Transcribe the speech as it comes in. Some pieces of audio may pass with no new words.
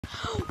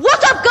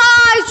What's up,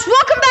 guys?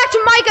 Welcome back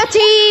to Micah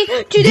T.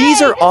 Today,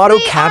 these are auto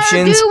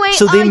captions,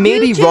 so they may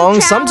be wrong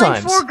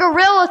sometimes. For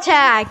Gorilla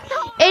Tag,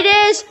 it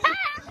is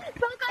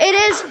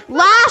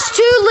last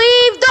to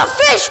leave the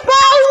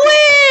fishbowl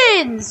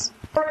wins.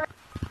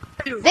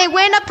 They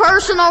win a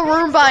personal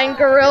Roomba in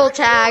Gorilla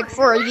Tag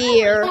for a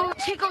year.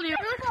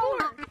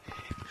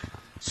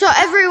 So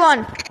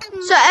everyone,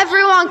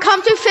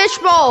 come to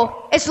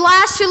Fishbowl. It's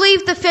last to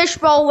leave the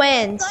Fishbowl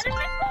wins.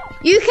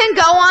 You can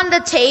go on the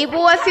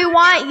table if you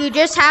want. You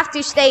just have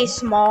to stay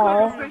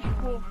small.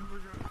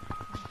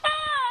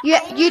 You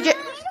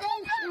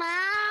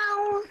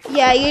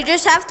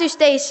just have to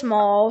stay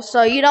small.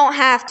 So you don't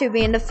have to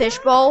be in the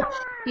fishbowl.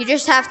 You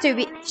just have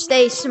to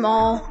stay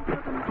small.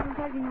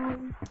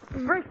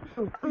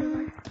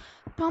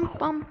 Bum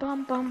bum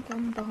bum bum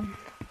bum bum.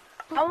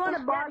 I want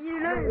to buy you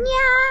loot.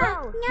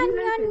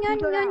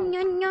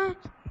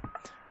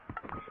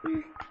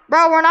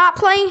 Bro, we're not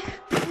playing.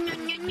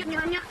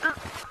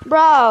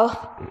 Bro,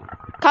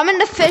 come in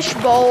the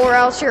fishbowl or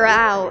else you're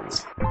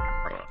out.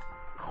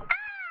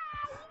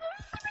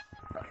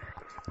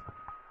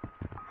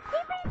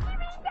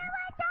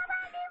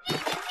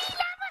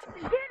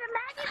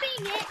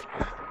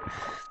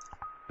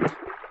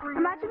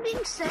 Imagine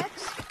being 6.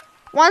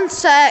 1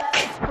 sec.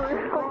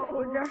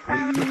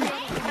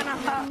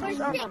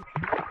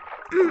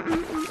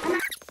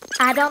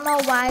 I don't know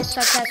why I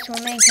suck at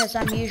swimming because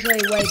I'm usually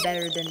way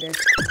better than this.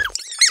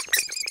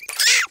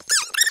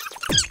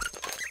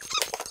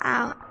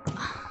 Ow.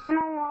 You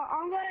know what?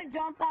 I'm gonna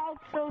jump out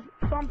so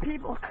some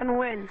people can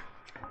win.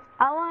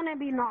 I wanna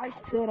be nice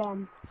to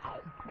them.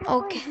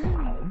 Okay.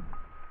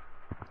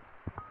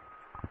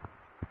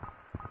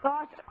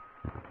 Guys,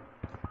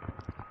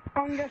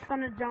 I'm just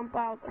gonna jump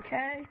out,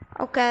 okay?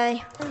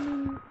 Okay.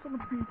 I'm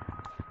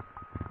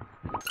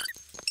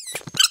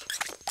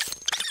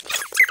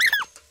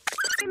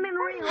in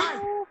real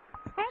life.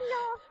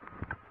 Hello.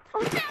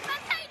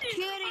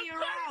 Kitty,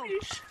 you're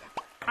out.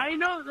 I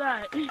know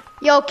that.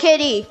 Yo,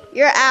 Kitty,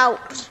 you're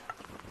out.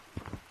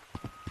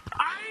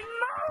 I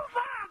know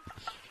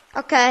that.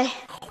 Okay.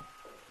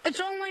 It's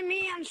only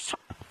me and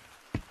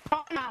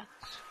Sona.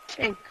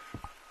 Think.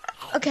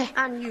 Okay.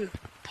 And you.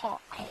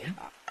 Talk.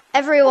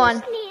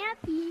 Everyone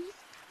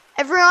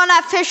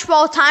at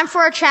Fishbowl, time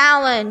for a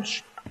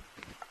challenge.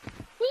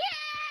 Yay!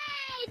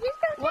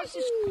 What's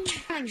this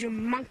challenge, you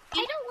monkey? I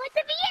don't want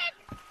to be it.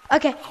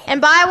 Okay. And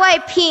by the way,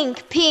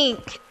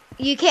 Pink,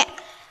 you can't.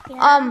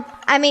 Yeah.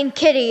 I mean,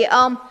 Kitty.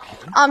 Don't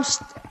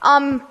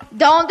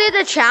do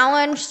the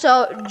challenge.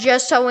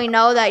 Just so we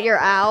know that you're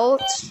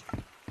out.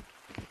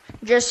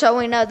 Just so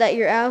we know that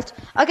you're out.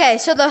 Okay.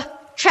 So the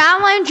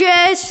challenge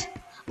is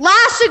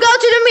last to go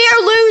to the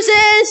mirror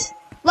loses.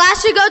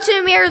 Last to go to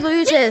the mirror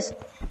loses.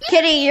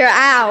 Kitty, you're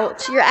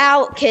out. You're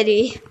out,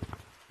 Kitty.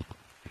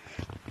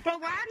 Bro,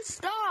 mine's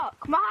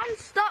stuck. Mine's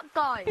stuck,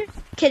 guys.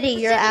 Kitty,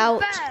 you're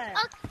out. Fair.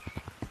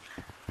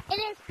 It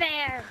is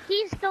fair.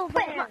 He's still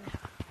there. I'm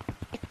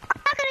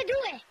not gonna do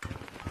it.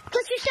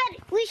 Because you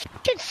said we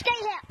should stay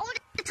here all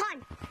the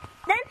time.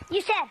 Then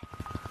you said.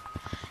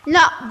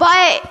 No,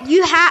 but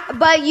you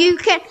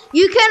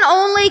can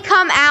only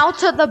come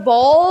out of the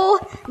bowl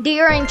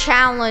during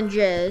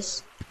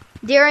challenges.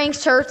 During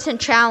certain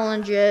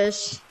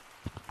challenges.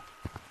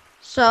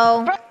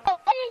 So Bro, why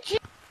didn't you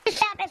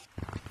just have us?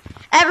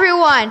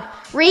 everyone,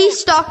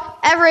 restart.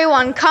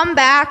 Everyone, come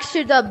back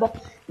to the bowl.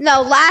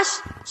 No,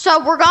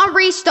 so we're gonna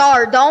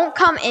restart. Don't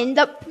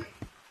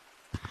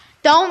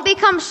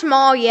become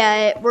small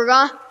yet.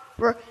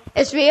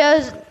 It's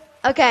because,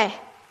 okay.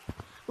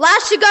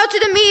 Last to go to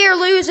the mirror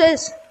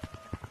loses.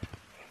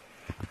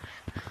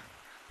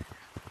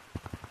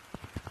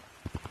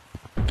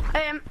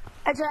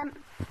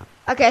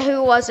 Okay,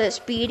 who was it?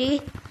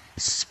 Speedy?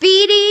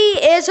 Speedy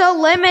is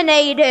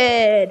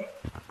eliminated.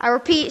 I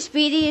repeat,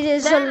 Speedy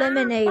is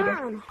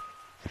eliminated.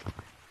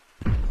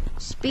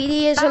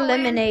 Speedy is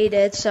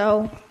eliminated,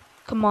 so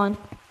come on.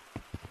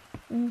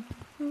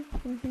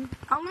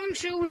 How long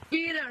should we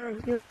be there,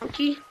 you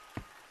monkey?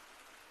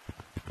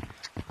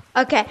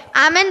 Okay,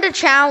 I'm in the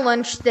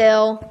challenge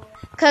still,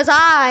 cause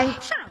I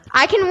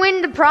can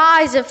win the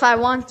prize if I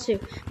want to,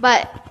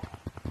 but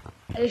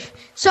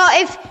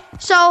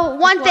so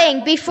one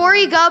thing before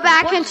you go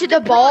back into the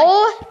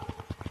bowl,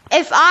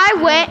 if I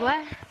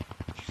win,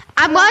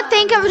 I'm gonna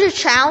think of the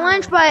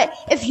challenge, but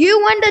if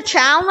you win the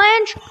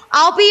challenge,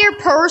 I'll be your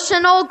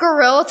personal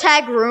Gorilla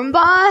Tag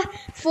Roomba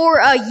for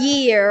a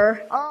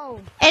year. Oh.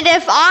 And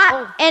if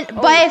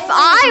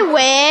I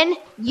win,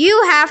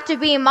 you have to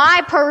be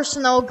my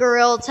personal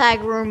Gorilla Tag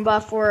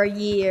Roomba for a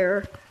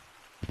year.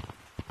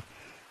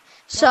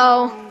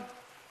 So,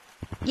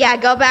 yeah,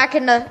 go back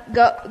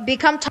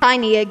become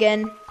Tiny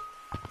again.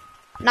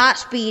 Not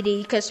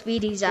Speedy, cause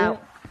Speedy's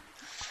out.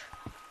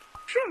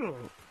 Sure.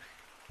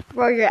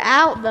 Bro, you're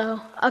out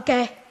though.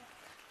 Okay.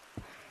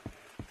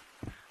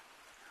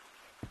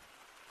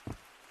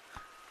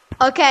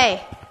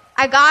 Okay,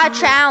 I got a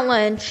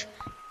challenge.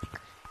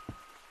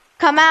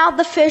 Come out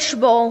the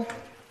fishbowl.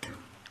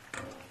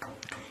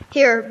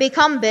 Here,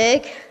 become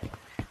big.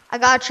 I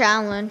got a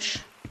challenge.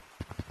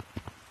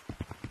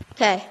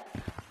 Okay.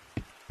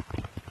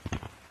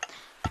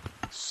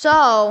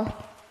 So,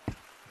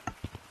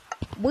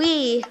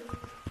 we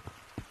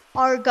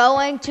are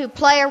going to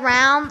play a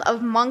round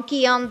of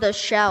Monkey on the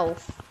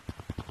Shelf.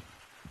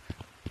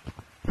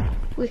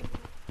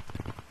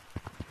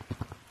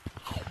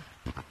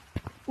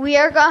 We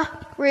are gonna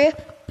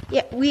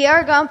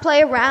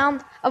play a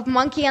round of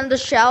Monkey on the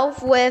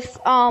Shelf with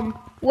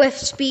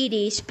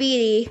Speedy.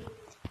 Speedy,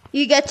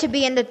 you get to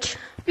be in the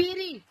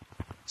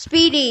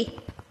Speedy.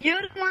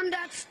 You're the one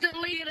that's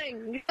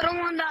deleting. You're the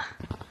one that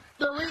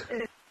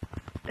deleting.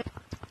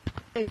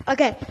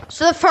 Okay,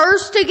 so the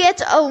first to get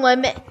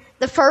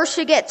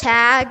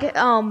tag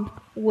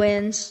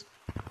wins.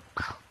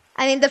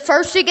 I mean, the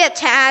first to get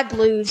tagged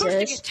loses. First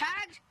to get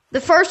tagged?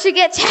 The first to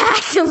get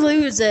tagged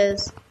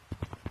loses.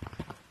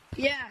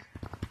 Yeah.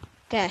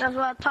 Okay. That's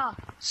what I thought.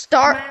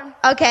 Start. Man.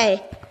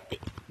 Okay.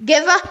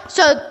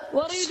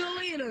 What are you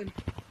deleting?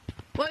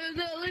 What are you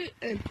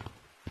deleting?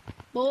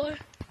 Boy.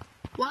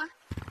 What?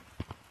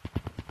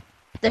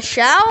 The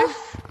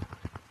shelf?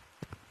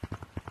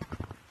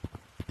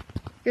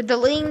 You're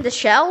deleting the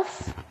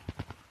shelf?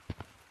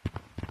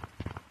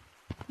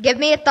 Give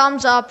me a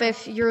thumbs up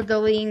if you're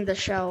deleting the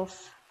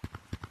shelf.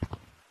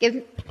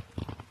 You're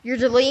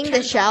deleting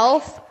the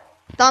shelf?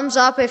 Thumbs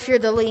up if you're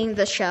deleting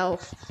the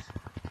shelf.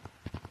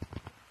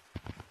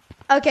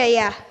 Okay,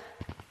 yeah.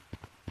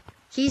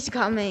 He's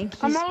coming.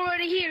 I'm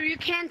already here. You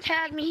can't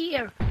tag me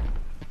here.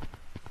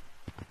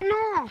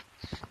 No.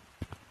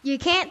 You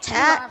can't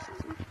tag.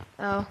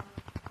 Oh,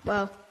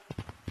 well.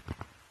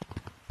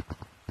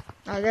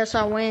 I guess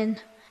I'll win.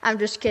 I'm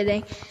just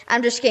kidding.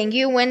 I'm just kidding.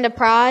 You win the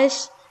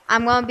prize.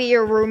 I'm gonna be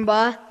your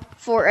Roomba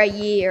for a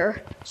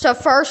year. So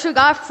first we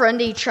gotta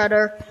friend each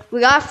other.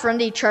 We gotta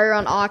friend each other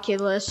on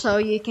Oculus, so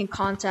you can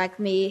contact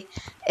me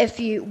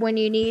when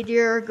you need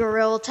your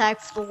Gorilla Tag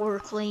floor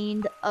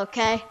cleaned,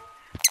 okay?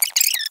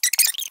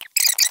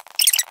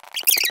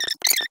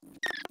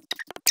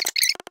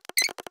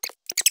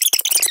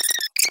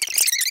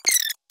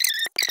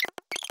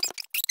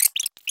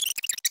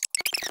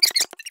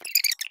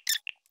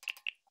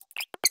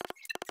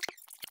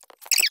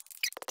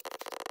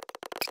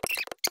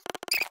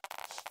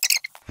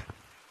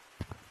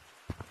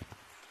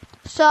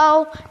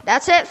 So,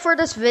 that's it for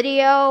this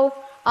video.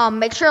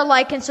 Make sure to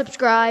like and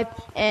subscribe,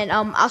 and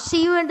I'll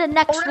see you in the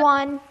next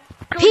one.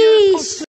 Peace!